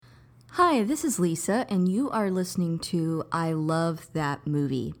Hi, this is Lisa, and you are listening to I Love That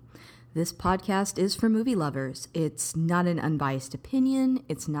Movie. This podcast is for movie lovers. It's not an unbiased opinion,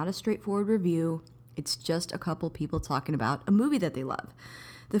 it's not a straightforward review, it's just a couple people talking about a movie that they love.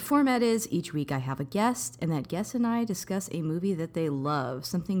 The format is each week I have a guest, and that guest and I discuss a movie that they love,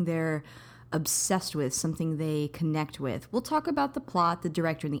 something they're obsessed with, something they connect with. We'll talk about the plot, the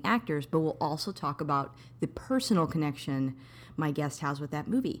director, and the actors, but we'll also talk about the personal connection my guest has with that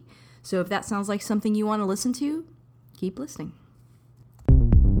movie. So if that sounds like something you want to listen to, keep listening.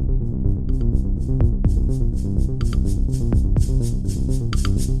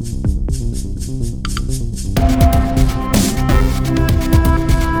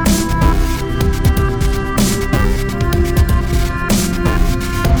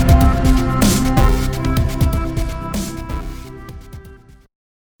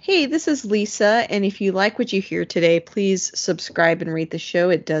 Hey, this is Lisa, and if you like what you hear today, please subscribe and rate the show.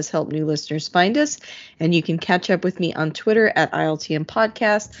 It does help new listeners find us, and you can catch up with me on Twitter at ILTM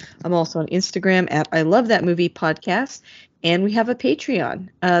Podcast. I'm also on Instagram at I Love That Movie Podcast, and we have a Patreon.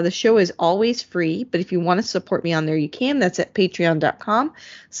 The show is always free, but if you want to support me on there, you can. That's at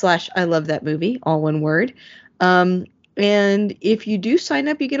patreon.com/I Love That Movie, all one word. And if you do sign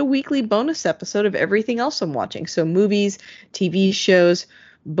up, you get a weekly bonus episode of everything else I'm watching. So movies, TV shows,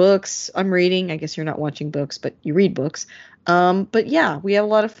 books I'm reading. I guess you're not watching books, but you read books. But yeah, we have a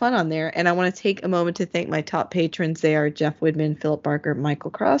lot of fun on there. And I want to take a moment to thank my top patrons. They are Jeff Widman, Philip Barker,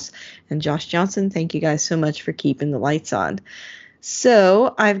 Michael Cross, and Josh Johnson. Thank you guys so much for keeping the lights on.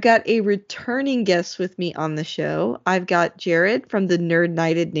 So I've got a returning guest with me on the show. I've got Jared from the Nerd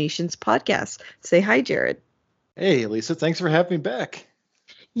United Nations podcast. Say hi, Jared. Hey, Lisa. Thanks for having me back.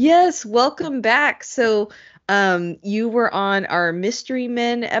 Yes, welcome back. So you were on our Mystery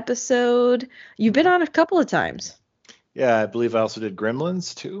Men episode. You've been on a couple of times. Yeah, I believe I also did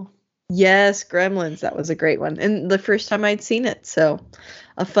Gremlins too. Yes, Gremlins. That was a great one. And the first time I'd seen it. So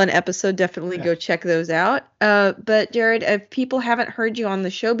a fun episode. Definitely go check those out. But Jared, if people haven't heard you on the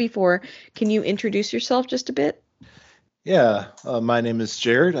show before, can you introduce yourself just a bit? Yeah, my name is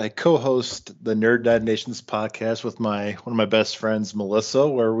Jared. I co-host the Nerd United Nations podcast with one of my best friends, Melissa,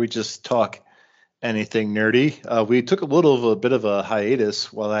 where we just talk anything nerdy. We took a bit of a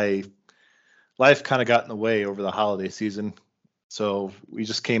hiatus while life kind of got in the way over the holiday season. So we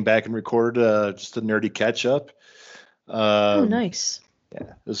just came back and recorded just a nerdy catch up. Oh, nice.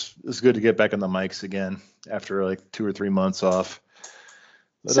 Yeah, it's good to get back on the mics again after like 2 or 3 months off.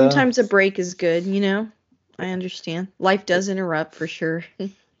 But, sometimes a break is good, you know. I understand. Life does interrupt for sure.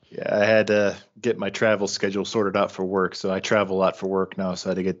 Yeah, I had to get my travel schedule sorted out for work. So I travel a lot for work now. So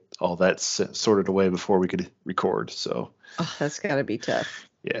I had to get all that sorted away before we could record. So that's got to be tough.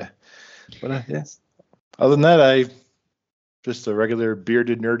 Yeah. But yeah. Other than that, I just a regular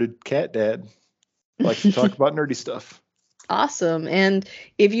bearded, nerded cat dad. I like to talk about nerdy stuff. Awesome. And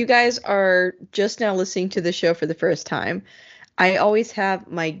if you guys are just now listening to the show for the first time, I always have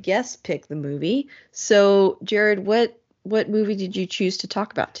my guests pick the movie. So, Jared, what movie did you choose to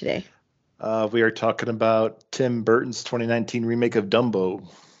talk about today? We are talking about Tim Burton's 2019 remake of Dumbo.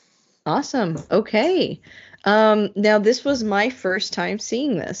 Awesome. Okay. Now, this was my first time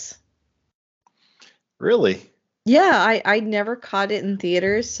seeing this. Really? Yeah, I never caught it in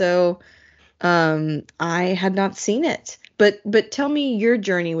theaters, so I had not seen it. But tell me your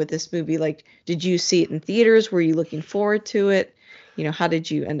journey with this movie. Like, did you see it in theaters? Were you looking forward to it? You know, how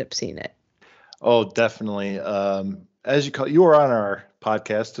did you end up seeing it? Oh, definitely. As you were on our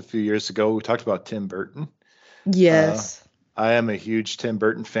podcast a few years ago. We talked about Tim Burton. Yes. I am a huge Tim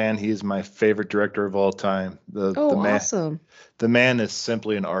Burton fan. He is my favorite director of all time. Awesome. The man is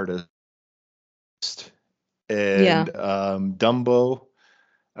simply an artist. And Dumbo,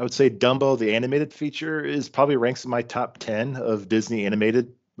 I would say Dumbo, the animated feature, is probably ranks in my top 10 of Disney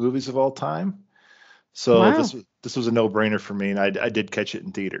animated movies of all time. So this was a no-brainer for me, and I did catch it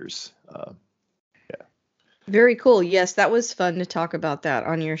in theaters. Very cool. Yes, that was fun to talk about that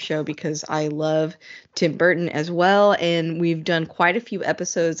on your show because I love Tim Burton as well, and we've done quite a few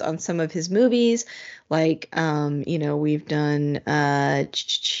episodes on some of his movies. Like, we've done. I'm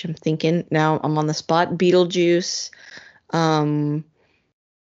thinking now. I'm on the spot. Beetlejuice.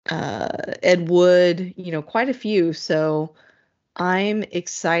 Ed Wood, quite a few. So I'm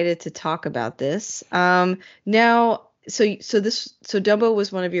excited to talk about this. Now, so Dumbo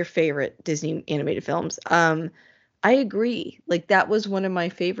was one of your favorite Disney animated films. I agree. Like, that was one of my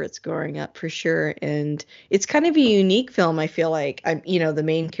favorites growing up for sure. And it's kind of a unique film. I feel like the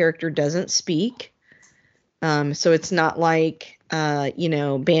main character doesn't speak. So it's not like,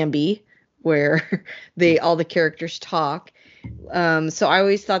 Bambi where all the characters talk. So I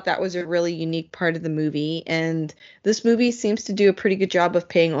always thought that was a really unique part of the movie. And this movie seems to do a pretty good job of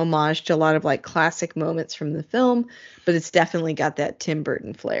paying homage to a lot of like classic moments from the film, but it's definitely got that Tim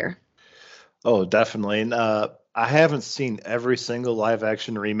Burton flair. Oh, definitely. And I haven't seen every single live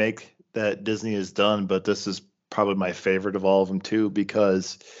action remake that Disney has done, but this is probably my favorite of all of them too,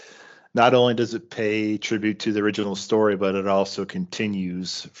 because not only does it pay tribute to the original story, but it also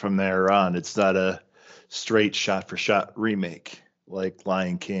continues from there on. It's not a straight shot for shot remake like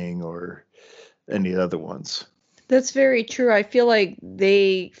Lion King or any other ones. That's very true. I feel like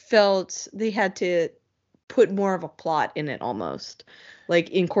they felt they had to put more of a plot in it almost. Like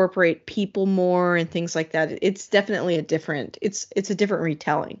incorporate people more and things like that. It's definitely it's a different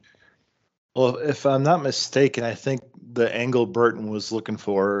retelling. Well, if I'm not mistaken, I think the angle Burton was looking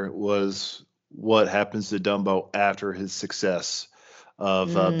for was what happens to Dumbo after his success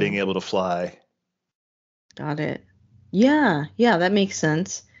of being Mm, able to fly. got it. Yeah, yeah, that makes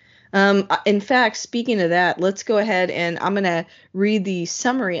sense. In fact, speaking of that, let's go ahead and I'm gonna read the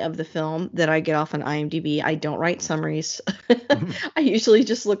summary of the film that I get off on IMDb. I don't write summaries. I usually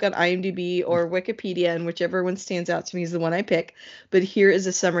just look on IMDb or Wikipedia, and whichever one stands out to me is the one I pick. But here is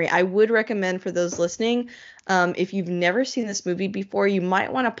a summary. I would recommend for those listening, if you've never seen this movie before, you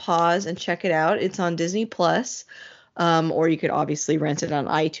might want to pause and check it out. It's on Disney Plus. Or you could obviously rent it on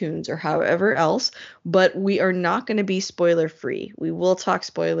iTunes or however else, but we are not going to be spoiler free. We will talk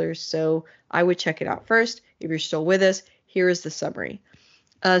spoilers, so I would check it out first. If you're still with us, here is the summary.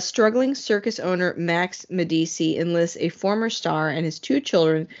 Struggling circus owner Max Medici enlists a former star and his two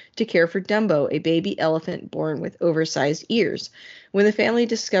children to care for Dumbo, a baby elephant born with oversized ears. When the family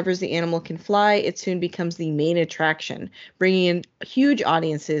discovers the animal can fly, it soon becomes the main attraction, bringing in huge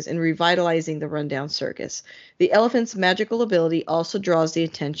audiences and revitalizing the rundown circus. The elephant's magical ability also draws the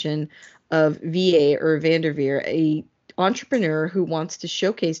attention of VA or Vanderveer, a entrepreneur who wants to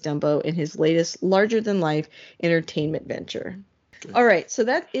showcase Dumbo in his latest larger-than-life entertainment venture. All right, so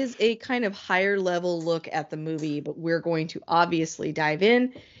that is a kind of higher level look at the movie, but we're going to obviously dive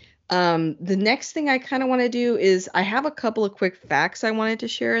in. The next thing I kind of want to do is I have a couple of quick facts I wanted to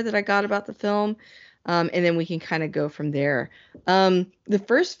share that I got about the film, and then we can kind of go from there. The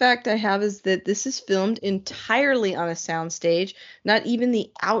first fact I have is that this is filmed entirely on a soundstage. Not even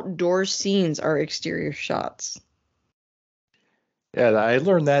the outdoor scenes are exterior shots. Yeah, I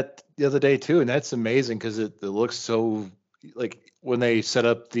learned that the other day too, and that's amazing because it looks so like when they set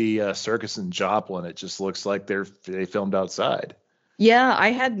up the circus in Joplin, it just looks like they filmed outside. Yeah, I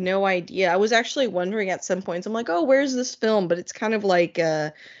had no idea. I was actually wondering at some points. I'm like, oh, where's this film? But it's kind of like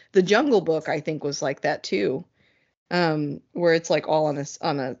the Jungle Book, I think, was like that too, where it's like all on a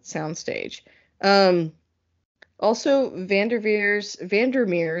soundstage. Um, Also, Vandermeer's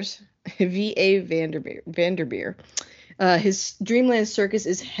V.A. Vandermeer. His Dreamland Circus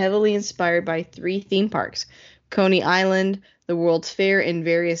is heavily inspired by three theme parks: Coney Island, the World's Fair, and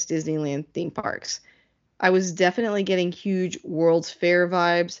various Disneyland theme parks. I was definitely getting huge World's Fair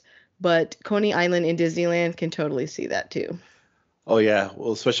vibes, but Coney Island and Disneyland can totally see that too. Oh yeah,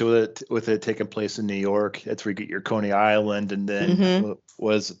 well, especially with it taking place in New York, that's where you get your Coney Island, and then Hmm. what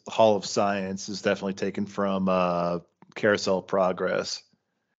was Hall of Science is definitely taken from Carousel Progress.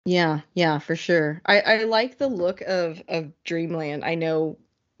 Yeah, yeah, for sure. I like the look of Dreamland. I know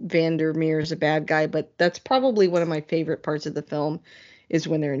Vandermeer is a bad guy, but that's probably one of my favorite parts of the film is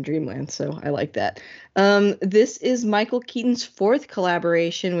when they're in Dreamland. So I like that. This is Michael Keaton's fourth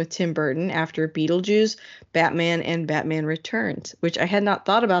collaboration with Tim Burton after Beetlejuice, Batman, and Batman Returns, which I had not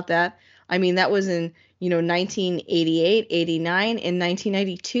thought about that. I mean, that was in 1988, 89, and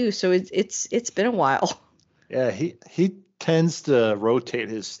 1992. So it's been a while. Yeah, he tends to rotate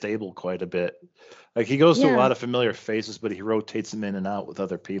his stable quite a bit. Like he goes to a Yeah. lot of familiar faces, but he rotates them in and out with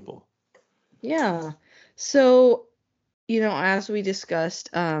other people. Yeah. So, as we discussed,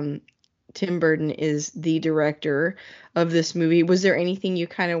 Tim Burton is the director of this movie. Was there anything you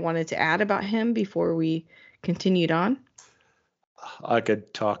kind of wanted to add about him before we continued on? I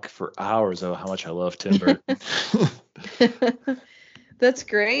could talk for hours about how much I love Tim Burton. That's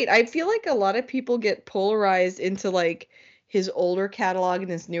great. I feel like a lot of people get polarized into like his older catalog and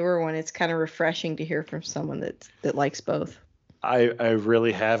his newer one. It's kind of refreshing to hear from someone that likes both. I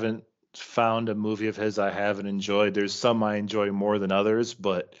really haven't found a movie of his I haven't enjoyed. There's some I enjoy more than others,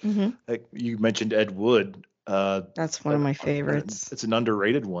 but Hmm. like you mentioned Ed Wood, That's one of my favorites. it's an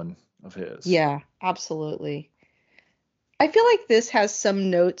underrated one of his. Yeah, absolutely. I feel like this has some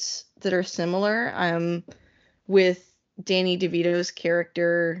notes that are similar, with Danny DeVito's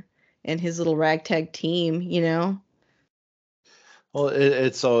character and his little ragtag team. Well,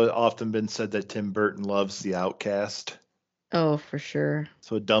 it's so often been said that Tim Burton loves the outcast. Oh, for sure.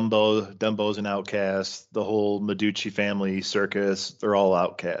 So Dumbo's an outcast. The whole Medici family circus, they're all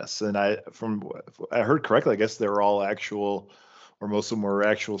outcasts. And I heard correctly, I guess they were all actual, or most of them were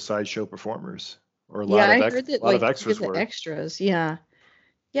actual sideshow performers, or Yeah, I heard a that lot of like even extras the were. extras. Yeah.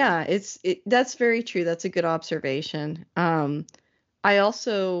 Yeah, that's very true. That's a good observation. I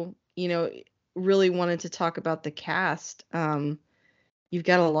also, really wanted to talk about the cast. You've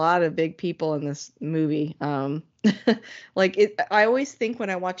got a lot of big people in this movie. I always think when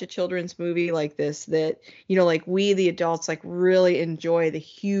I watch a children's movie like this that, like we, the adults, like really enjoy the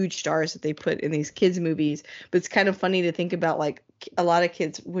huge stars that they put in these kids' movies. But it's kind of funny to think about like a lot of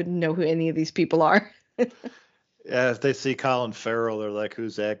kids wouldn't know who any of these people are. Yeah, if they see Colin Farrell, they're like,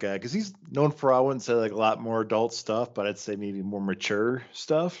 "Who's that guy?" Because he's known for, I wouldn't say like a lot more adult stuff, but I'd say maybe more mature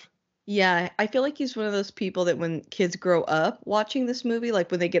stuff. Yeah, I feel like he's one of those people that when kids grow up watching this movie, like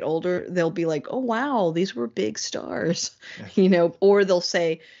when they get older, they'll be like, "Oh wow, these were big stars," or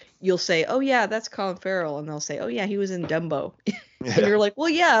you'll say, "Oh yeah, that's Colin Farrell," and they'll say, "Oh yeah, he was in Dumbo," and Yeah, you're like, "Well,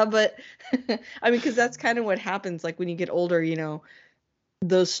 yeah, but I mean, because that's kind of what happens. Like when you get older,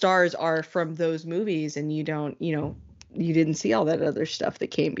 those stars are from those movies, and you don't, you didn't see all that other stuff that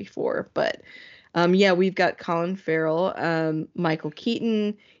came before, but." Yeah, we've got Colin Farrell, Michael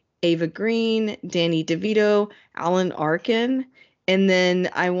Keaton, Ava Green, Danny DeVito, Alan Arkin. And then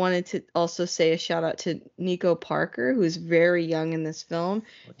I wanted to also say a shout out to Nico Parker, who's very young in this film.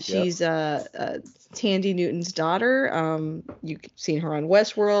 yep. She's Tandy Newton's daughter. You've seen her on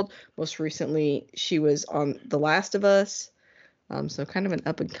Westworld. Most recently, she was on The Last of Us. So kind of an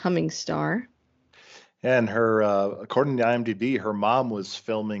up and coming star. And her, according to IMDb, her mom was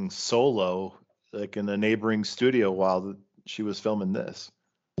filming Solo, like in the neighboring studio while she was filming this.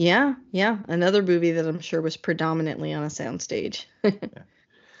 Yeah, yeah. Another movie that I'm sure was predominantly on a soundstage. Yeah.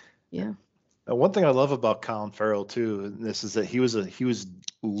 Yeah. One thing I love about Colin Farrell too, and this is that he was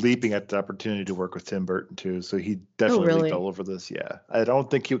leaping at the opportunity to work with Tim Burton too. So he Oh, definitely leaped really? all over this. Yeah, I don't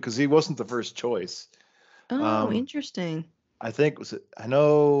think because he wasn't the first choice. Oh, Um, interesting. I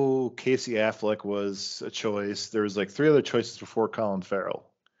know Casey Affleck was a choice. There was like three other choices before Colin Farrell,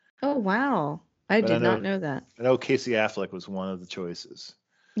 Oh, wow. I but did not know that. I know Casey Affleck was one of the choices.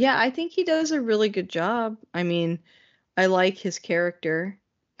 Yeah, I think he does a really good job. I mean, I like his character,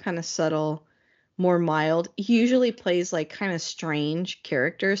 kind of subtle, more mild. He usually plays like kind of strange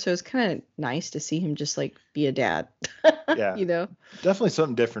characters, so it's kind of nice to see him just like be a dad, Yeah, you know? definitely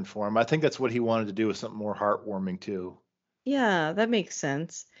something different for him. I think that's what he wanted to do with something more heartwarming too. Yeah, that makes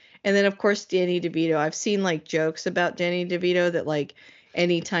sense. And then of course Danny DeVito. I've seen like jokes about Danny DeVito that like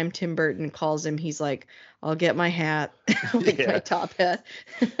anytime Tim Burton calls him, he's like, "I'll get my hat, like my Yeah, top hat."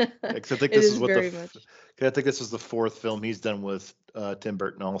 because I think It this is is what very much. 'cause I think this is the fourth film he's done with Tim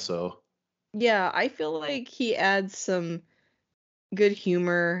Burton also. Yeah, I feel like he adds some good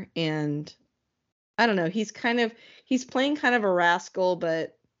humor and I don't know, he's playing kind of a rascal,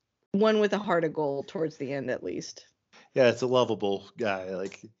 but one with a heart of gold towards the end at least. Yeah, it's a lovable guy.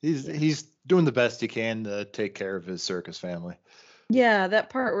 Like Yeah. he's doing the best he can to take care of his circus family. Yeah, that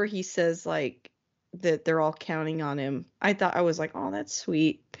part where he says like that they're all counting on him. I was like, "Oh, that's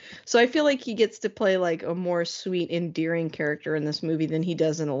sweet." So I feel like he gets to play like a more sweet, endearing character in this movie than he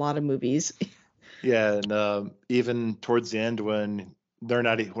does in a lot of movies. Yeah, and even towards the end when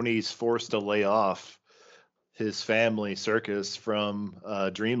he's forced to lay off his family circus from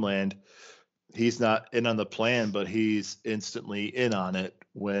Dreamland, he's not in on the plan, but he's instantly in on it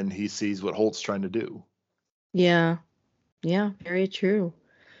when he sees what Holt's trying to do. Yeah. Yeah, very true.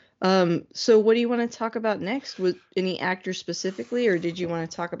 So what do you want to talk about next? Was any actor specifically, or did you want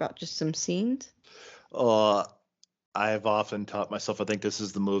to talk about just some scenes? Uh, I've often taught myself, I think this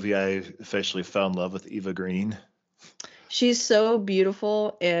is the movie I officially fell in love with Eva Green. She's so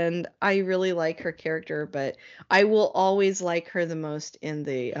beautiful, and I really like her character, but I will always like her the most in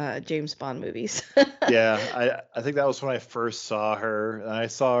the James Bond movies. Yeah, I think that was when I first saw her. And I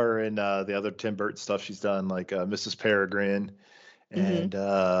saw her in the other Tim Burton stuff she's done, like Mrs. Peregrine Hmm. and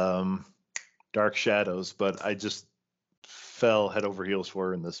Dark Shadows, but I just fell head over heels for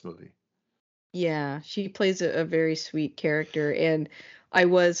her in this movie. Yeah, she plays a very sweet character, and I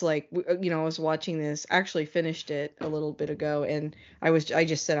was like, I was watching this, actually finished it a little bit ago, and I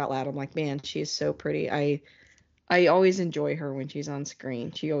just said out loud, I'm like, man, she is so pretty. I always enjoy her when she's on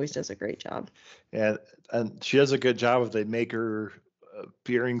screen. She always does a great job. And she does a good job of they make her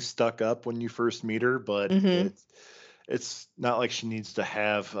appearing stuck up when you first meet her, but Hmm. it's not like she needs to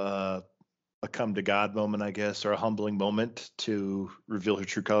have a come to God moment, I guess, or a humbling moment to reveal her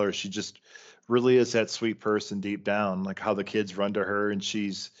true colors. She just really is that sweet person deep down, like how the kids run to her and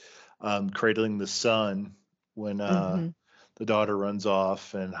she's cradling the son when Hmm. the daughter runs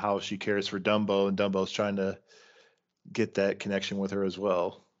off and how she cares for Dumbo, and Dumbo's trying to get that connection with her as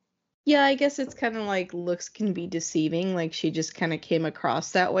well. Yeah, I guess it's kind of like looks can be deceiving. Like she just kind of came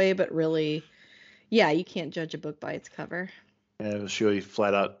across that way, but really, yeah, you can't judge a book by its cover. And she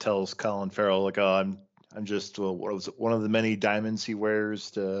flat out tells Colin Farrell, like, "Oh, I'm just what was it, one of the many diamonds he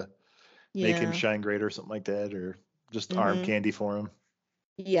wears to make him Yeah. shine greater," or something like that, or just arm Mm-hmm. candy for him.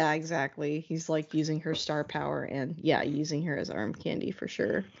 Yeah, exactly. He's like using her star power and yeah, using her as arm candy for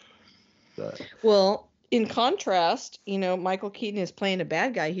sure. But, Well, in contrast, Michael Keaton is playing a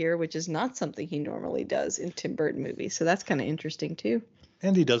bad guy here, which is not something he normally does in Tim Burton movies. So that's kind of interesting too.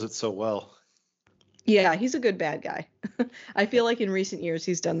 and he does it so well. Yeah, he's a good bad guy. I feel like in recent years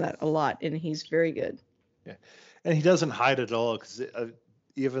he's done that a lot, and he's very good. Yeah, and he doesn't hide it at all, because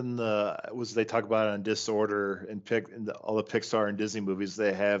even they talk about it on Disorder and all the Pixar and Disney movies,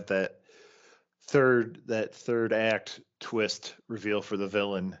 they have that third act twist reveal for the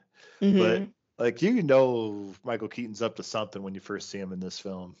villain. Mm-hmm. But like, Michael Keaton's up to something when you first see him in this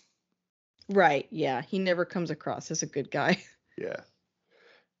film. Right, yeah. He never comes across as a good guy. Yeah.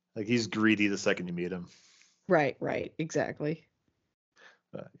 Like, he's greedy the second you meet him. Right, exactly.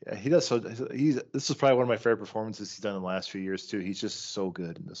 Yeah, he does. So this is probably one of my favorite performances he's done in the last few years too. He's just so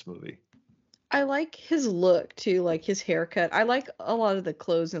good in this movie. I like his look too, like his haircut. I like a lot of the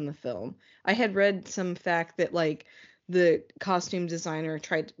clothes in the film. I had read some fact that like the costume designer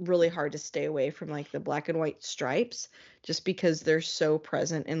tried really hard to stay away from like the black and white stripes just because they're so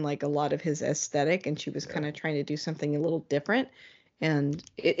present in like a lot of his aesthetic, and she was kind of trying to do something a little different. And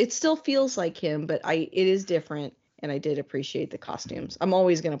it still feels like him, but it is different, and I did appreciate the costumes. I'm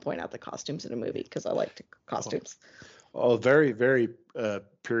always going to point out the costumes in a movie because I like costumes. Oh, very, very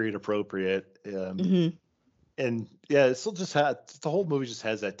period appropriate. Mm-hmm. And yeah, it still just the whole movie just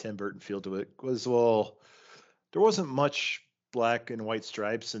has that Tim Burton feel to it. There wasn't much black and white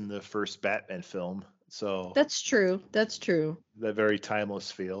stripes in the first Batman film, so That's true. That's true. that very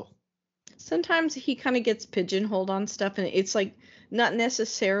timeless feel. Sometimes he kind of gets pigeonholed on stuff, and it's like not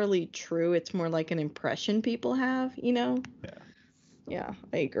necessarily true. It's more like an impression people have, Yeah. Yeah,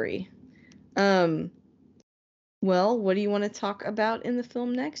 I agree. Well, what do you want to talk about in the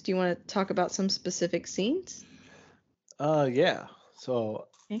film next? Do you want to talk about some specific scenes? Yeah. So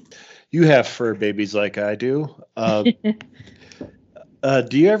Okay. you have fur babies like I do. Do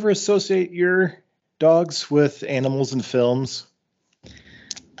you ever associate your dogs with animals in films?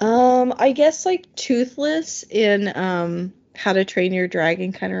 I guess like Toothless in How to Train Your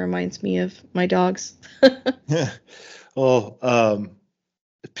Dragon kind of reminds me of my dogs. Well,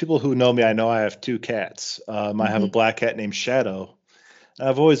 people who know me, I know I have two cats. I have a black cat named Shadow.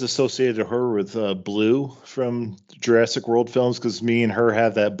 I've always associated her with Blue from Jurassic World films, because me and her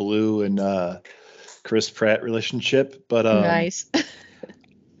have that Blue and Chris Pratt relationship. But Nice.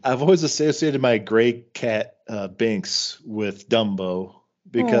 I've always associated my gray cat Binks with Dumbo,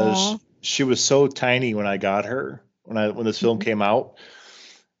 because Aw. she was so tiny when I got her, when this film came out.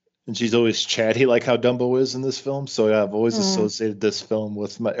 And she's always chatty like how Dumbo is in this film. So yeah, I've always associated this film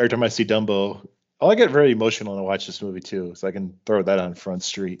with every time I see Dumbo. I get very emotional when I watch this movie too, so I can throw that on Front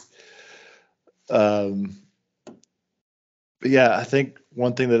Street. But yeah, I think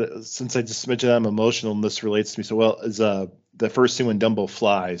one thing that, since I just mentioned I'm emotional and this relates to me so well, is the first scene when Dumbo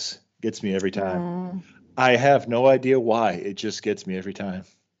flies gets me every time. Aw. I have no idea why, it just gets me every time.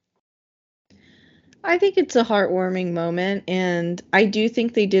 I think it's a heartwarming moment, and I do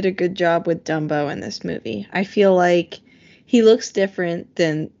think they did a good job with Dumbo in this movie. I feel like he looks different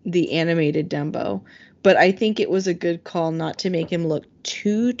than the animated Dumbo, but I think it was a good call not to make him look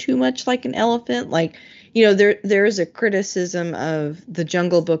too much like an elephant. Like, there is a criticism of the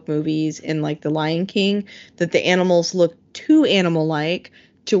Jungle Book movies and like The Lion King that the animals look too animal-like,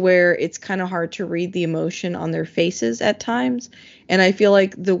 to where it's kind of hard to read the emotion on their faces at times. And I feel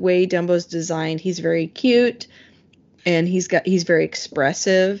like the way Dumbo's designed, he's very cute and he's very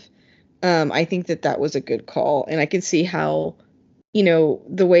expressive. I think that was a good call. And I can see how,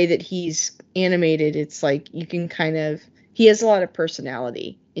 the way that he's animated, it's like he has a lot of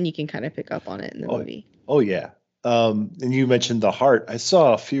personality, and you can kind of pick up on it in the movie. Oh yeah. And you mentioned the heart. I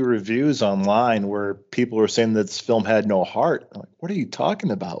saw a few reviews online where people were saying that this film had no heart. I'm like, what are you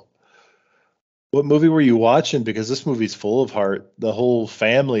talking about? What movie were you watching? Because this movie's full of heart. The whole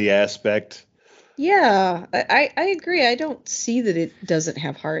family aspect. Yeah, I agree. I don't see that it doesn't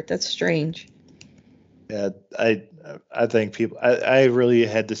have heart. That's strange. Yeah, I think I really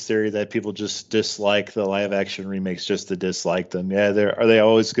had this theory that people just dislike the live action remakes just to dislike them. Yeah, are they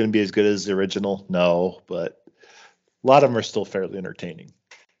always going to be as good as the original? No, but a lot of them are still fairly entertaining.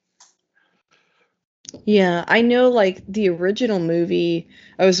 Yeah, I know like the original movie,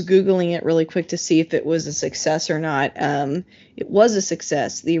 I was Googling it really quick to see if it was a success or not. It was a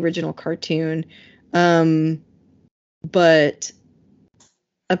success, the original cartoon. Um, but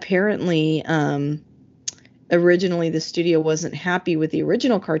apparently, originally the studio wasn't happy with the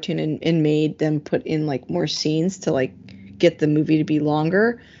original cartoon and made them put in like more scenes to like get the movie to be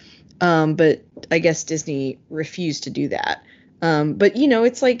longer. But I guess Disney refused to do that. But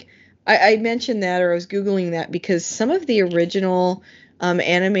it's like I mentioned that, or I was Googling that because some of the original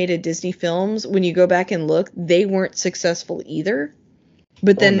animated Disney films, when you go back and look, they weren't successful either.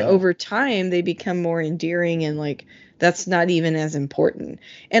 But Oh then no. over time, they become more endearing and like that's not even as important.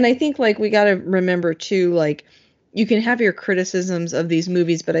 And I think like we got to remember too, like you can have your criticisms of these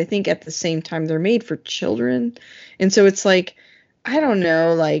movies, but I think at the same time they're made for children. And so it's like, I don't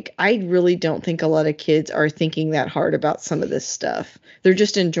know, like I really don't think a lot of kids are thinking that hard about some of this stuff. They're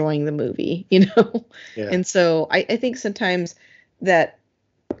just enjoying the movie, you know? Yeah. And so I think sometimes that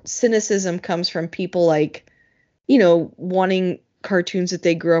cynicism comes from people like wanting cartoons that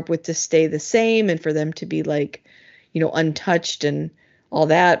they grew up with to stay the same and for them to be like, untouched and all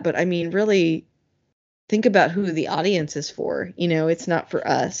that. But I mean, really think about who the audience is for. It's not for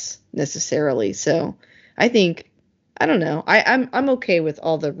us necessarily. So I think, I don't know. I'm okay with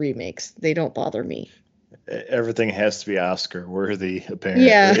all the remakes. They don't bother me. Everything has to be Oscar worthy, Yeah,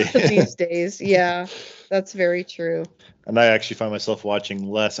 apparently. these days. Yeah, that's very true. And I actually find myself watching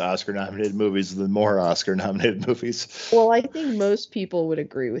less Oscar nominated movies than more Oscar nominated movies. Well, I think most people would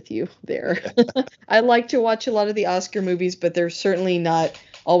agree with you there. I like to watch a lot of the Oscar movies, but they're certainly not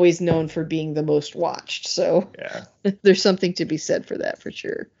always known for being the most watched. So Yeah. there's something to be said for that for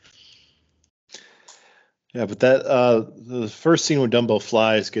sure. Yeah, but that the first scene when Dumbo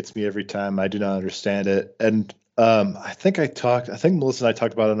flies gets me every time. I do not understand it. And I think Melissa and I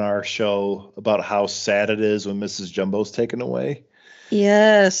talked about on our show about how sad it is when Mrs. Jumbo's taken away.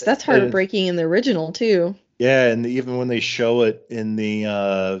 Yes, that's And heartbreaking in the original too. yeah, and even when they show it in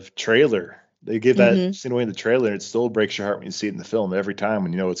the trailer, they give that Mhm. scene away in the trailer, and it still breaks your heart when you see it in the film every time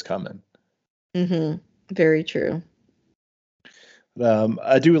when you know it's coming. Mhm. Very true.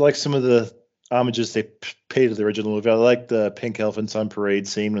 I do like some of the homages they pay to the original movie. I like the Pink Elephants on Parade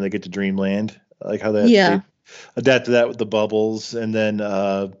scene when they get to Dreamland. I like how that they Yeah. adapted that with the bubbles, and then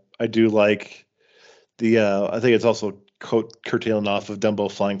I do like the. I think it's also curtailing off of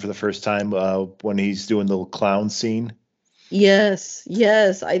Dumbo flying for the first time when he's doing the little clown scene. Yes.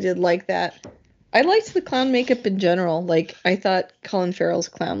 Yes, I did like that. I liked the clown makeup in general. Like I thought Colin Farrell's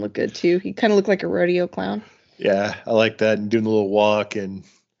clown looked good too. He kind of looked like a rodeo clown. Yeah, I like that, and doing the little walk and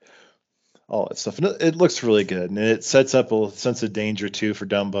all that stuff. And it looks really good, and it sets up a sense of danger too for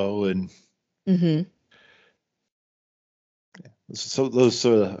Dumbo. And Mhm. so those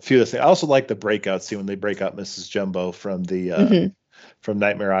are a few of the things. I also like the breakout scene when they break out Mrs. Jumbo Mhm. from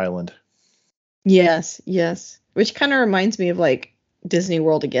Nightmare Island. Yes, yes. Which kind of reminds me of like Disney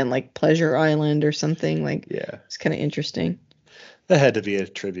World again, like Pleasure Island or something. Like Yeah, it's kind of interesting. that had to be a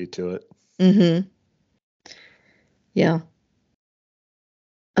tribute to it. Mm-hmm. Yeah.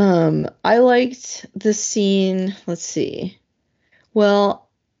 I liked the scene. Let's see. Well,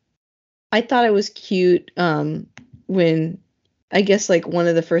 I thought it was cute when I guess like one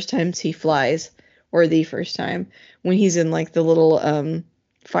of the first times he flies, or the first time when he's in like the little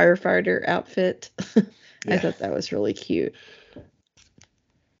firefighter outfit. I Yeah, thought that was really cute.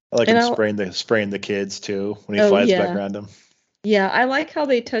 I like And him I spraying the kids too when he oh flies back yeah. around them. Yeah, I like how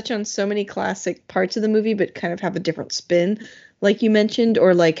they touch on so many classic parts of the movie, but kind of have a different spin, like you mentioned,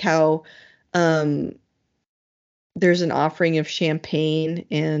 or like how um, there's an offering of champagne,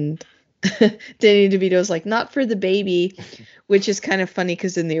 and Danny DeVito's like, not for the baby, which is kind of funny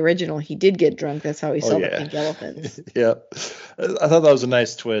because in the original he did get drunk. That's how he Oh saw the yeah, pink elephants. yeah. I thought that was a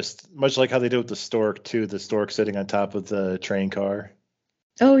nice twist, much like how they did with the stork too. The stork sitting on top of the train car.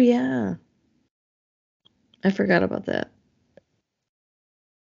 Oh yeah, I forgot about that.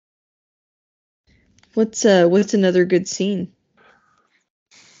 What's another good scene?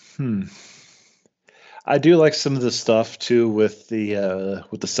 Hmm. I do like some of the stuff too with the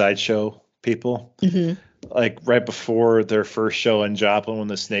sideshow people. Hmm. Like right before their first show in Joplin, when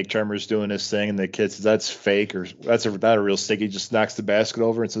the snake charmer's doing his thing, and the kid says that's fake or that's not a real snake. He just knocks the basket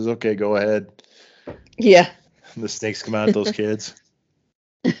over and says, "Okay, go ahead." Yeah. And the snakes come out at those kids.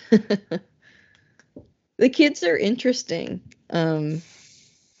 The kids are interesting. That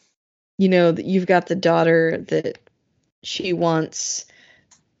you've got the daughter that she wants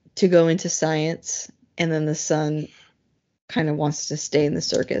to go into science, and then the son kind of wants to stay in the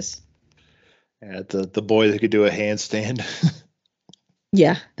circus. And the boy that could do a handstand.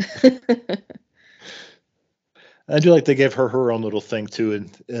 Yeah. I do like they gave her own little thing too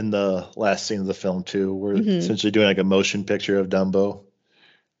in the last scene of the film too. We're essentially doing like a motion picture of Dumbo.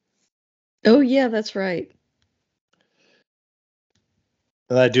 Oh yeah, that's right.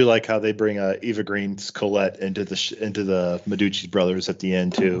 And I do like how they bring Eva Green's Colette into the Medici brothers at the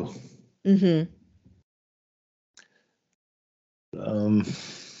end too. Mm-hmm.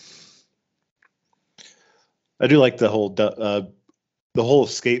 I do like the whole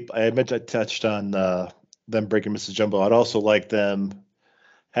escape. I touched on them breaking Mrs. Jumbo. I'd also like them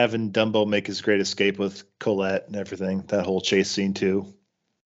having Dumbo make his great escape with Colette and everything. That whole chase scene too.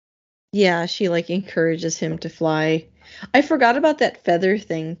 Yeah, she like encourages him to fly. I forgot about that feather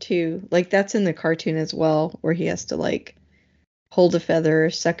thing too. Like that's in the cartoon as well, where he has to like hold a feather,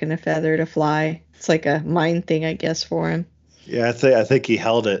 suck in a feather to fly. It's like a mind thing, I guess, for him. Yeah, I think he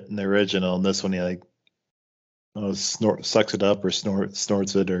held it in the original. And this one, he like sucks it up or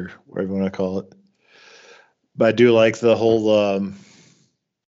snorts it or whatever you want to call it. But I do like the whole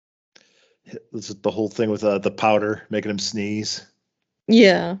thing with the powder making him sneeze.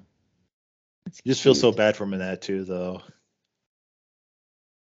 Yeah. You just feel so bad for him in that too, though.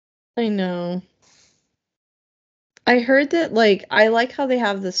 I know. I heard that like I like how they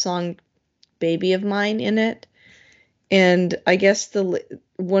have the song "Baby of Mine" in it, and I guess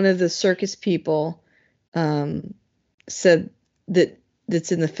one of the circus people said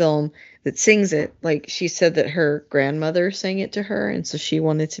that's in the film that sings it. Like she said that her grandmother sang it to her, and so she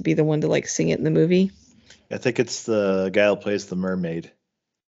wanted to be the one to like sing it in the movie. I think it's the guy who plays the mermaid.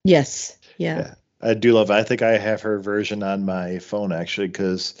 Yes. Yeah. I do love it. I think I have her version on my phone actually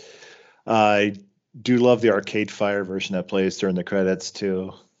because I do love the Arcade Fire version that plays during the credits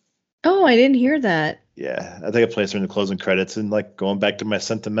too. Oh, I didn't hear that. Yeah, I think it plays during the closing credits. And like going back to my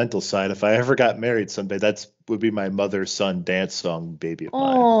sentimental side, if I ever got married someday, would be my mother's son dance song, "Baby of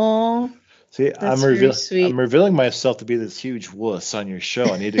Mine." Aww. See, I'm revealing myself to be this huge wuss on your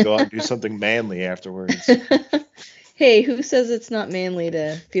show. I need to go out and do something manly afterwards. Hey, who says it's not manly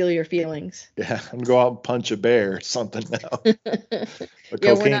to feel your feelings? Yeah, I'm gonna go out and punch a bear or something now.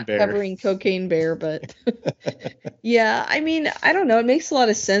 Yeah, we're not covering Cocaine Bear, but yeah, I mean, I don't know. It makes a lot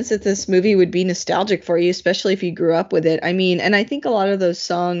of sense that this movie would be nostalgic for you, especially if you grew up with it. I mean, and I think a lot of those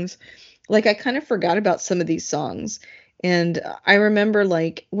songs, like I kind of forgot about some of these songs. And I remember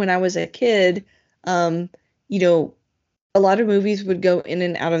like when I was a kid, you know, a lot of movies would go in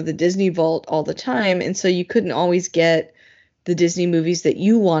and out of the Disney vault all the time, and so you couldn't always get the Disney movies that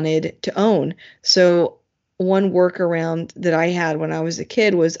you wanted to own. So one workaround that I had when I was a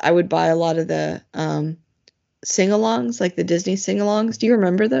kid was I would buy a lot of the sing-alongs, like the Disney sing-alongs. Do you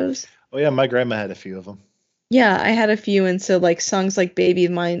remember those? Oh yeah, my grandma had a few of them. Yeah, I had a few, and so like songs like "Baby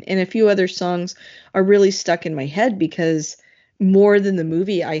of Mine" and a few other songs are really stuck in my head because more than the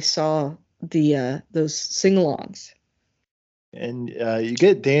movie, I saw the those sing-alongs. And you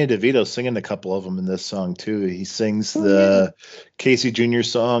get Danny DeVito singing a couple of them in this song too. He sings the Casey Jr.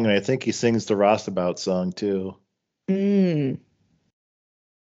 song, and I think he sings the Rostabout song too. Mm.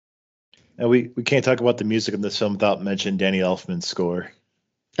 And we can't talk about the music in this film without mentioning Danny Elfman's score.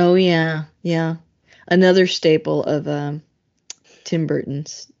 Oh yeah, yeah. Another staple of Tim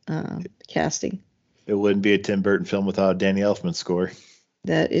Burton's casting. It wouldn't be a Tim Burton film without a Danny Elfman score.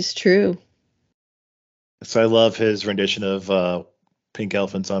 That is true. So I love his rendition of Pink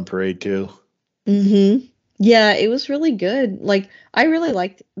Elephants on Parade too. Mm-hmm. Yeah, it was really good. Like I really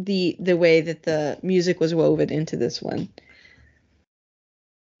liked the way that the music was woven into this one.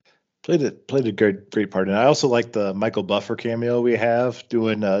 Played a great part, and I also like the Michael Buffer cameo we have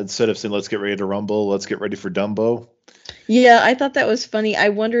doing instead of saying "Let's get ready to rumble," "Let's get ready for Dumbo." Yeah, I thought that was funny. I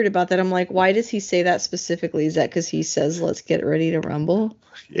wondered about that. I'm like, why does he say that specifically? Is that because he says, "Let's get ready to rumble"?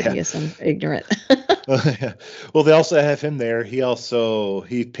 Yeah, I guess I'm ignorant. Well, they also have him there. He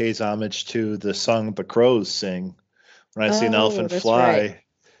pays homage to the song the crows sing. When I see an elephant fly, right.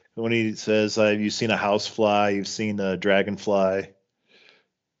 When he says, "You've seen a house fly, you've seen a dragonfly."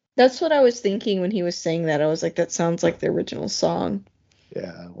 That's what I was thinking when he was saying that. I was like, that sounds like the original song.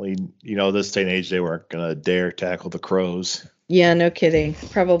 Yeah, well, this day and age, they weren't gonna dare tackle the crows. Yeah, no kidding.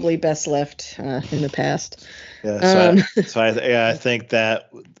 Probably best left in the past. Yeah, I think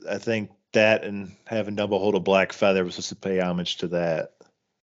that and having Dumbo hold a black feather was supposed to pay homage to that.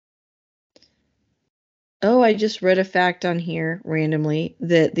 Oh, I just read a fact on here randomly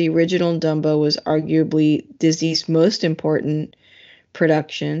that the original Dumbo was arguably Disney's most important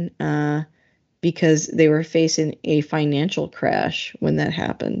production because they were facing a financial crash when that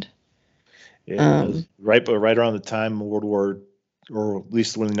happened. Yeah, right around the time World War, or at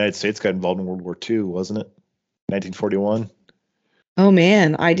least when the United States got involved in World War II, wasn't it? 1941. Oh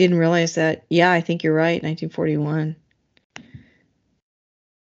man, I didn't realize that. Yeah, I think you're right. 1941.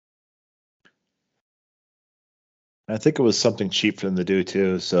 I think it was something cheap for them to do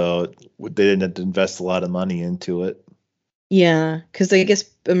too, so they didn't have to invest a lot of money into it. Yeah, because I guess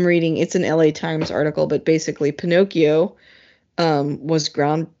I'm reading it's an LA Times article, but basically Pinocchio was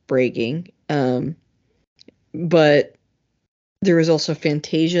groundbreaking. But there was also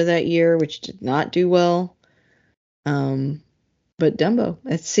Fantasia that year, which did not do well. But Dumbo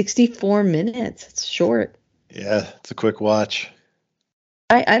at 64 minutes. It's short. Yeah, it's a quick watch.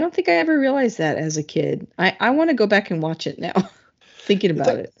 I don't think I ever realized that as a kid. I want to go back and watch it now, thinking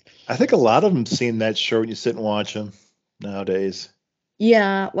about it. I think a lot of them seem that short when you sit and watch them nowadays.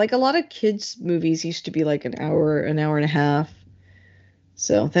 Yeah, like a lot of kids' movies used to be like an hour and a half.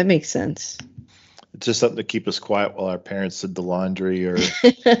 So that makes sense. It's just something to keep us quiet while our parents did the laundry or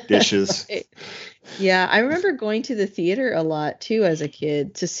dishes. Yeah, I remember going to the theater a lot too as a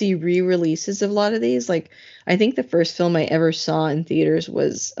kid to see re-releases of a lot of these. Like, I think the first film I ever saw in theaters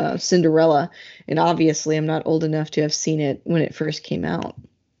was Cinderella, and obviously I'm not old enough to have seen it when it first came out.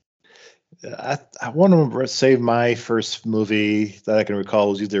 I want to say my first movie that I can recall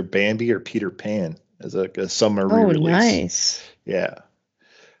was either Bambi or Peter Pan as a summer re-release. Nice. Yeah.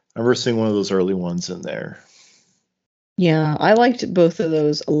 I remember seeing one of those early ones in there. Yeah, I liked both of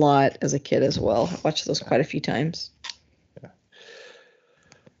those a lot as a kid as well. I watched those quite a few times. Yeah.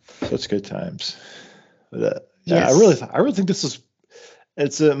 Such good times. But, yes. I really think this is,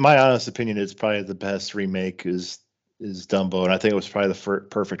 it's my honest opinion, it's probably the best remake is Dumbo, and I think it was probably the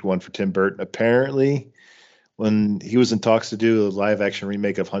perfect one for Tim Burton. Apparently, when he was in talks to do a live action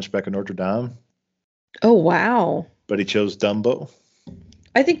remake of Hunchback of Notre Dame. Oh wow! But he chose Dumbo.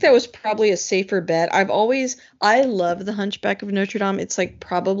 I think that was probably a safer bet. I love The Hunchback of Notre Dame. It's like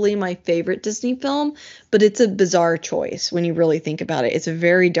probably my favorite Disney film, but it's a bizarre choice when you really think about it. It's a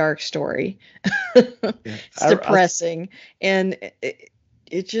very dark story. It's depressing. And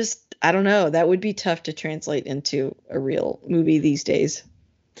it just, I don't know, that would be tough to translate into a real movie these days.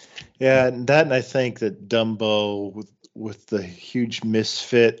 Yeah, and I think that Dumbo with the huge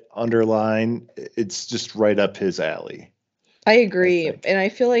misfit underline, it's just right up his alley. I agree. And I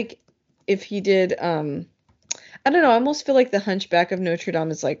feel like if he did, I don't know, I almost feel like The Hunchback of Notre Dame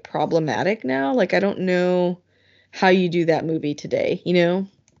is like problematic now. Like, I don't know how you do that movie today, you know?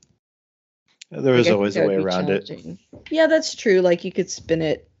 There is always a way around it. Yeah, that's true. Like, you could spin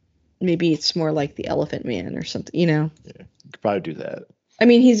it. Maybe it's more like The Elephant Man or something, you know? Yeah, you could probably do that. I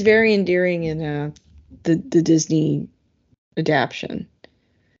mean, he's very endearing in the Disney adaptation.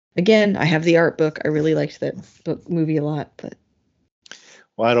 Again, I have the art book. I really liked that movie a lot, but.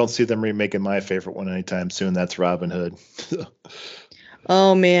 Well, I don't see them remaking my favorite one anytime soon. That's Robin Hood.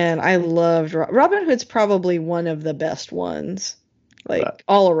 Oh man, I loved Robin Hood's probably one of the best ones, like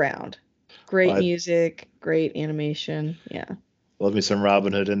all around. Great music, great animation. Yeah. Love me some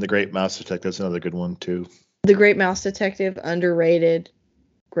Robin Hood, and The Great Mouse Detective. That's another good one too. The Great Mouse Detective, underrated,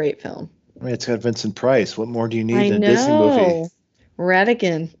 great film. I mean, it's got Vincent Price. What more do you need in a Disney movie?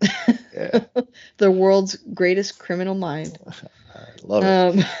 Ratigan. Yeah. The world's greatest criminal mind. I love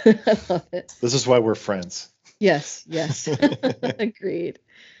it. I love it. This is why we're friends. Yes. Agreed.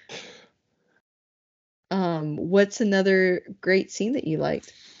 What's another great scene that you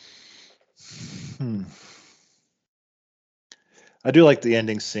liked? I do like the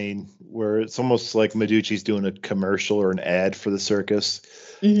ending scene where it's almost like Meducci's doing a commercial or an ad for the circus.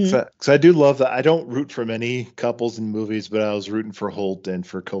 Because I do love that. I don't root for many couples in movies, but I was rooting for Holt and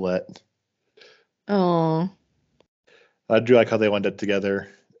for Colette. Oh. I do like how they wound up together.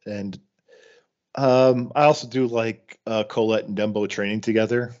 And I also do like Colette and Dumbo training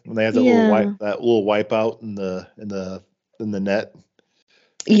together when they have that little wipeout in the net.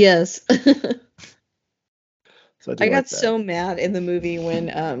 Yes. So I got so mad in the movie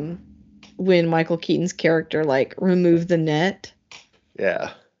when Michael Keaton's character like removed the net.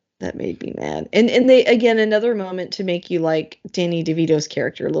 Yeah. That made me mad. And they, again, another moment to make you like Danny DeVito's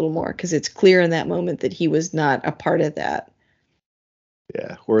character a little more, because it's clear in that moment that he was not a part of that.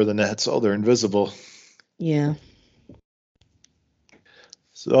 Yeah. Where are the nets? Oh, they're invisible. Yeah.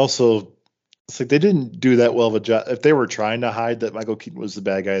 So also, it's like they didn't do that well of a job. If they were trying to hide that Michael Keaton was the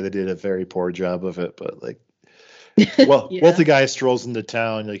bad guy, they did a very poor job of it. But like, well, once the guy strolls into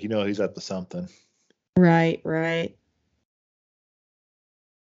town, like, he's up to something. Right.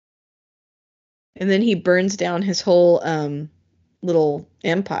 And then he burns down his whole little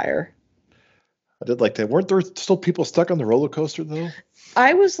empire. I did like that. Weren't there still people stuck on the roller coaster, though?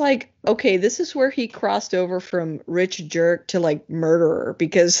 I was like, okay, this is where he crossed over from rich jerk to like murderer,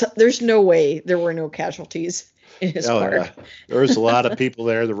 because there's no way there were no casualties in his Oh park. yeah, there was a lot of people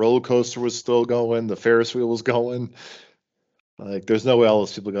there. The roller coaster was still going. The Ferris wheel was going. Like, there's no way all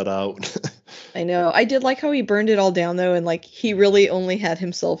those people got out. I know. I did like how he burned it all down though, and like he really only had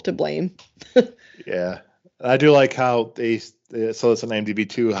himself to blame. Yeah, I do like how so it's on IMDb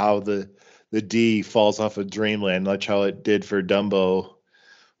too. How the D falls off of Dreamland, like how it did for Dumbo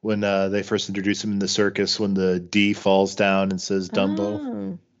when they first introduced him in the circus. When the D falls down and says Dumbo.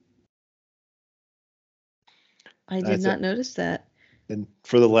 Oh, I did That's not it. notice that. And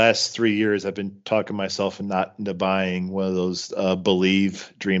for the last 3 years, I've been talking myself not into buying one of those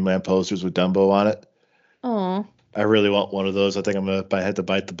Believe Dreamland posters with Dumbo on it. Oh, I really want one of those. I think I'm gonna have to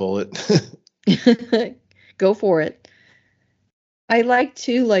bite the bullet. go for it. I like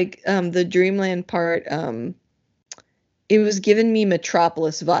too, like the Dreamland part. It was giving me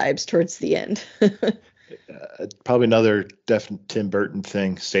Metropolis vibes towards the end. Probably another definite Tim Burton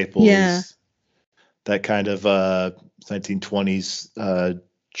thing. Staple Yeah. is that kind of 1920s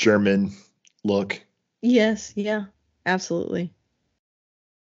German look. Yes, yeah, absolutely.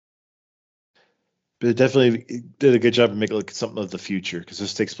 But it definitely did a good job of making it look something of the future, because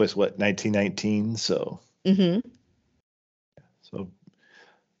this takes place 1919. So Mm-hmm.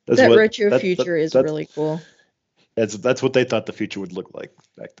 that's That what retro future is that's, really cool. That's what they thought the future would look like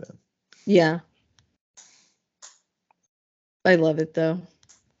back then. Yeah. I love it though.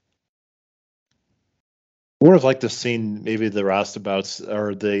 I would have liked to have seen maybe the roustabouts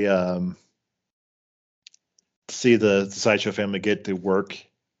or the see the Sideshow family get to work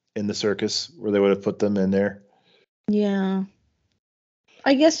in the circus, where they would have put them in there. Yeah.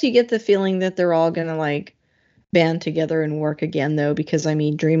 I guess you get the feeling that they're all gonna like band together and work again though, because I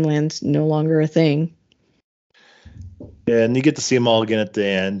mean Dreamland's no longer a thing. Yeah, and you get to see them all again at the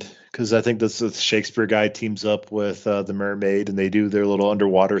end, because I think this the Shakespeare guy teams up with the mermaid, and they do their little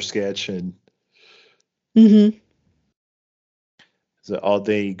underwater sketch, and Mm-hmm. so all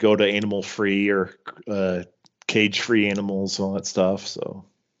they go to animal free or cage free animals, all that stuff. So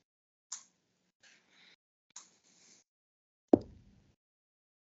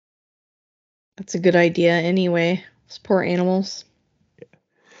That's a good idea anyway. Support animals.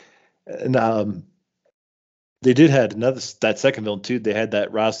 and they did had that second villain too. They had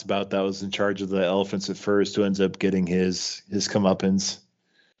that roustabout that was in charge of the elephants at first, who ends up getting his comeuppance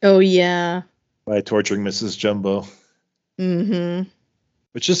Oh yeah. by torturing Mrs. Jumbo, Mm-hmm.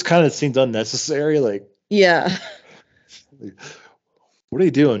 which just kind of seemed unnecessary. Like, Yeah. what are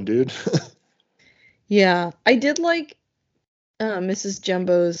you doing, dude? Yeah. I did like Mrs.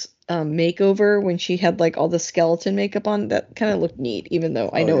 Jumbo's makeover when she had like all the skeleton makeup on. That kind of looked neat, even though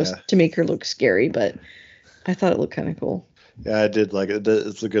I know it's to make her look scary, but I thought it looked kind of cool. Yeah, I did like it.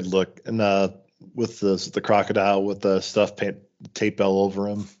 It's a good look, and with the crocodile with the stuff paint tape all over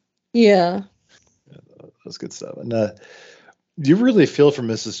him. Yeah. That's good stuff. And you really feel for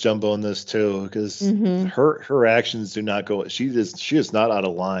Mrs. Jumbo in this too, because her actions do not go. She is not out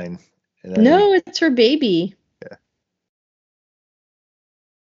of line. No, it's her baby. Yeah.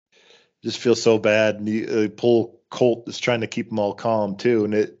 Just feel so bad, and you pull Colt is trying to keep them all calm too,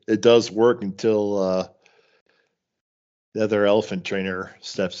 and it does work until the other elephant trainer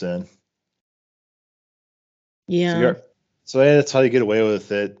steps in. Yeah. So that's how you get away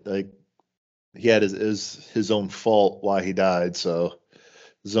with it. Like, he had his own fault why he died, so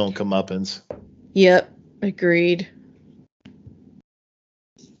his own comeuppance. Yep, agreed.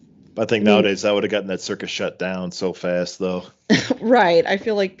 I think nowadays I would have gotten that circus shut down so fast, though. Right. I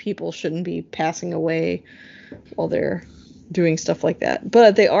feel like people shouldn't be passing away while they're doing stuff like that.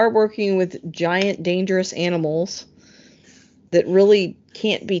 But they are working with giant, dangerous animals that really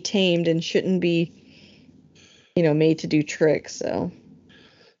can't be tamed and shouldn't be, made to do tricks. So,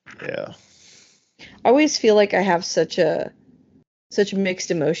 yeah. I always feel like I have such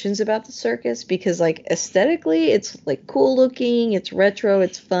mixed emotions about the circus, because like aesthetically it's like cool looking, it's retro,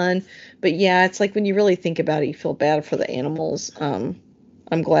 it's fun, but yeah, it's like when you really think about it, you feel bad for the animals.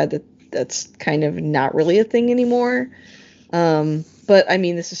 I'm glad that that's kind of not really a thing anymore. But I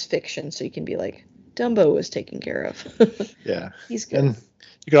mean, this is fiction, so you can be like, Dumbo was taken care of. Yeah, he's good. And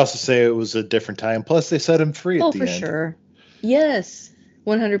you could also say it was a different time, plus they set him free at the end. Oh, for sure. Yes.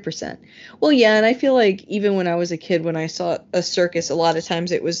 100%. Well, yeah, and I feel like even when I was a kid, when I saw a circus, a lot of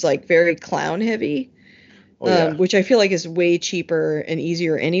times it was like very clown heavy, which I feel like is way cheaper and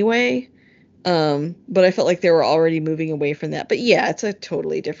easier anyway. But I felt like they were already moving away from that. But yeah, it's a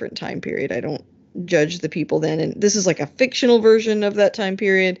totally different time period. I don't judge the people then, and this is like a fictional version of that time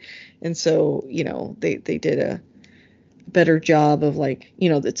period, and so they did a better job of like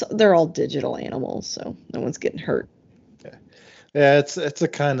they're all digital animals, so no one's getting hurt. Yeah, it's a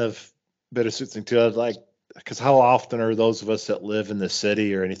kind of bittersweet thing too. because how often are those of us that live in the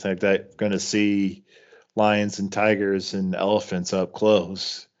city or anything like that going to see lions and tigers and elephants up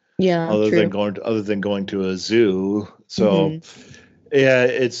close? Yeah, true. Other than going to a zoo. So Hmm. yeah,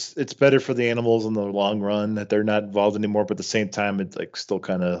 it's better for the animals in the long run that they're not involved anymore, but at the same time it's like still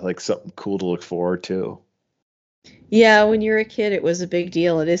kind of like something cool to look forward to. Yeah, when you're a kid, it was a big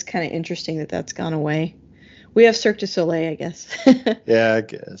deal. It is kind of interesting that that's gone away. We have Cirque du Soleil, I guess. Yeah, I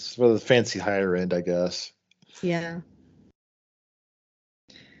guess for the fancy higher end, I guess. Yeah.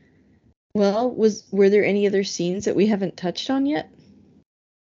 Well, were there any other scenes that we haven't touched on yet?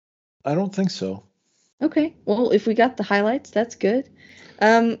 I don't think so. Okay. Well, if we got the highlights, that's good.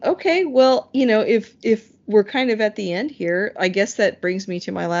 Okay. Well, if we're kind of at the end here, I guess that brings me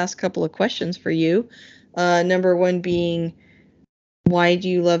to my last couple of questions for you. Number one being, why do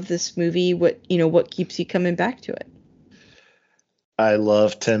you love this movie? What keeps you coming back to it? I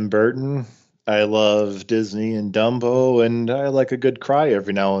love Tim Burton. I love Disney and Dumbo, and I like a good cry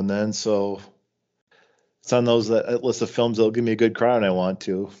every now and then. So it's on those that list of films that'll give me a good cry when I want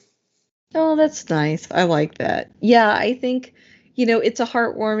to. Oh, that's nice. I like that. Yeah, I think, it's a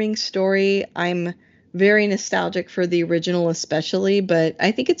heartwarming story. I'm very nostalgic for the original especially, but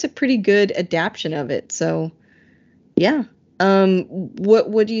I think it's a pretty good adaptation of it. So, yeah.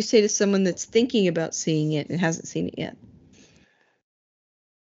 What do you say to someone that's thinking about seeing it and hasn't seen it yet?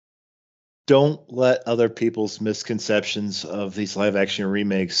 Don't let other people's misconceptions of these live action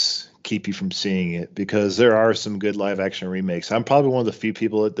remakes keep you from seeing it, because there are some good live action remakes. I'm probably one of the few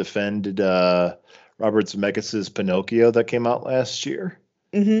people that defended Robert Zemeckis' Pinocchio that came out last year.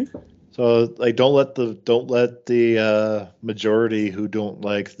 Mm-hmm. So like don't let the majority who don't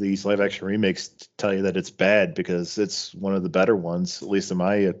like these live action remakes tell you that it's bad, because it's one of the better ones, at least in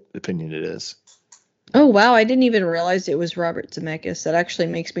my opinion it is. Oh, wow. I didn't even realize it was Robert Zemeckis. That actually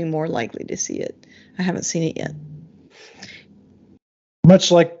makes me more likely to see it. I haven't seen it yet.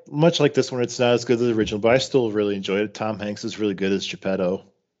 Much like this one, it's not as good as the original, but I still really enjoyed it. Tom Hanks is really good as Geppetto.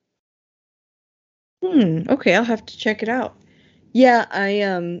 Okay, I'll have to check it out. Yeah,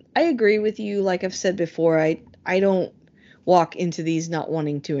 I agree with you. Like I've said before, I don't walk into these not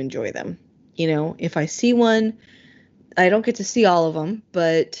wanting to enjoy them. If I see one, I don't get to see all of them,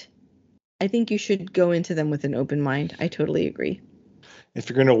 but I think you should go into them with an open mind. I totally agree. If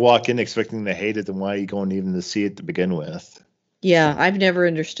you're going to walk in expecting to hate it, then why are you going even to see it to begin with? Yeah, I've never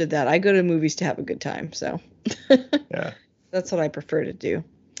understood that. I go to movies to have a good time, so Yeah. that's what I prefer to do.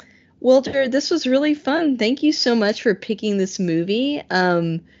 Walter, this was really fun. Thank you so much for picking this movie.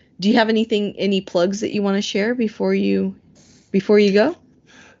 Do you have any plugs that you want to share before you go?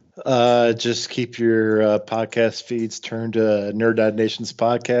 Just keep your podcast feeds turned to Nerd Dad Nation's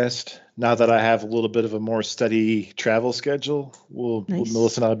podcast. Now that I have a little bit of a more steady travel schedule, Nice.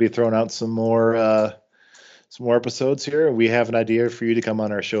 Melissa and I'll be throwing out some more episodes here. We have an idea for you to come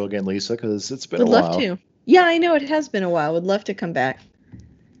on our show again, Lisa, because it's been Would a love while. to. Yeah, I know it has been a while. Would love to come back.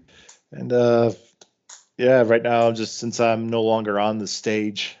 And yeah, right now, just since I'm no longer on the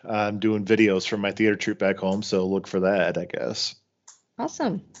stage, I'm doing videos for my theater troupe back home. So look for that, I guess.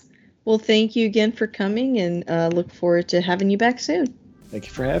 Awesome. Well, thank you again for coming, and look forward to having you back soon. Thank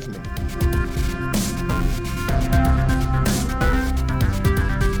you for having me.